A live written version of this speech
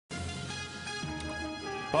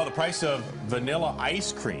Well, the price of vanilla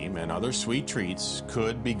ice cream and other sweet treats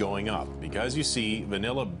could be going up because you see,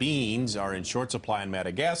 vanilla beans are in short supply in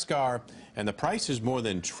Madagascar, and the price has more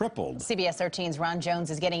than tripled. CBS 13's Ron Jones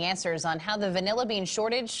is getting answers on how the vanilla bean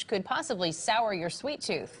shortage could possibly sour your sweet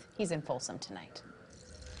tooth. He's in Folsom tonight.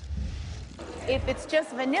 If it's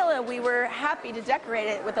just vanilla, we were happy to decorate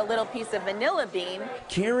it with a little piece of vanilla bean.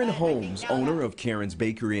 Karen Holmes, owner of Karen's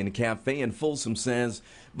Bakery and Cafe in Folsom, says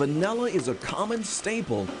vanilla is a common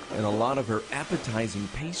staple in a lot of her appetizing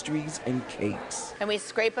pastries and cakes. And we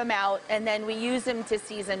scrape them out, and then we use them to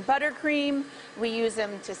season buttercream. We use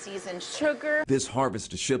them to season sugar. This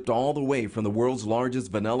harvest is shipped all the way from the world's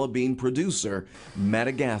largest vanilla bean producer,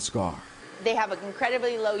 Madagascar. They have an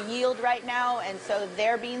incredibly low yield right now, and so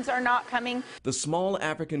their beans are not coming. The small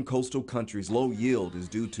African coastal country's low yield is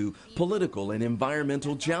due to political and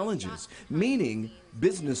environmental challenges, meaning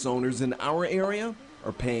business owners in our area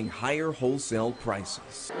are paying higher wholesale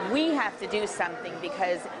prices. We have to do something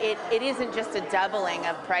because it isn't just a doubling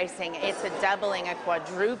of pricing, it's a doubling, a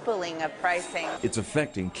quadrupling of pricing. It's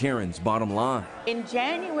affecting Karen's bottom line. In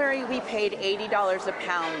January, we paid $80 a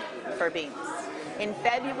pound for beans. In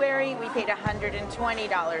February, we paid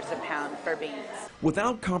 $120 a pound for beans.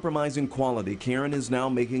 Without compromising quality, Karen is now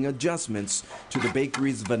making adjustments to the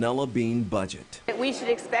bakery's vanilla bean budget. We should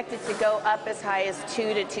expect it to go up as high as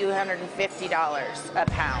 $200 to $250 a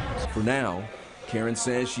pound. For now, Karen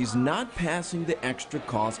says she's not passing the extra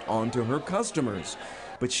cost on to her customers,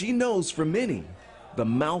 but she knows for many, the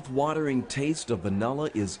mouth-watering taste of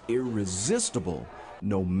vanilla is irresistible,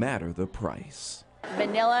 no matter the price.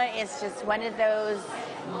 Vanilla is just one of those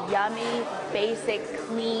yummy, basic,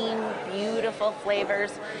 clean, beautiful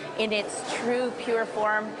flavors. In its true, pure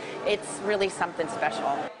form, it's really something special.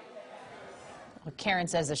 Well, Karen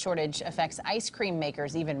says the shortage affects ice cream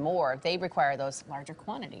makers even more. They require those larger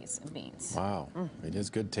quantities of beans. Wow, it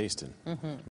is good tasting.